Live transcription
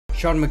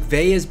Sean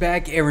McVay is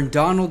back. Aaron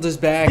Donald is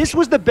back. This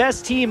was the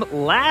best team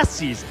last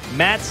season.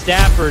 Matt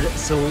Stafford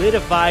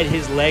solidified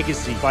his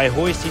legacy by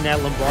hoisting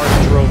that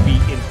Lombardi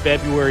Trophy in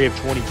February of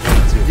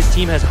 2022. This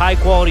team has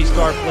high-quality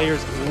star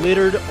players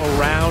littered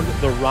around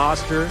the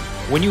roster.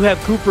 When you have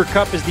Cooper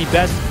Kupp as the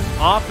best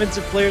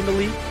offensive player in the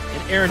league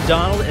and Aaron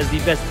Donald as the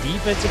best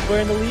defensive player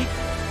in the league,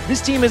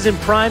 this team is in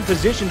prime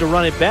position to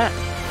run it back.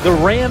 The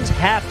Rams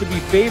have to be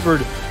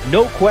favored,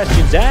 no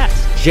questions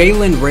asked.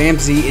 Jalen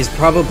Ramsey is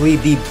probably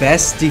the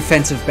best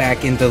defensive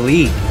back in the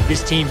league.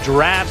 This team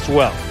drafts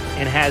well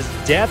and has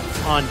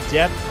depth on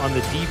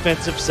the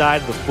defensive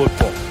side of the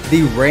football.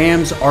 The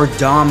Rams are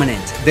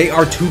dominant. They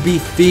are to be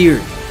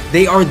feared.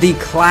 They are the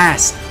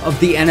class of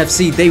the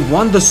NFC. They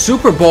won the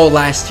Super Bowl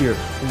last year.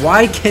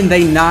 Why can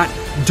they not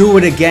do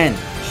it again?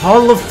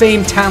 Hall of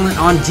Fame talent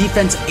on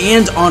defense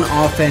and on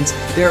offense.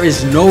 There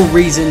is no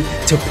reason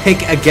to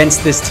pick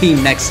against this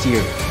team next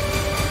year.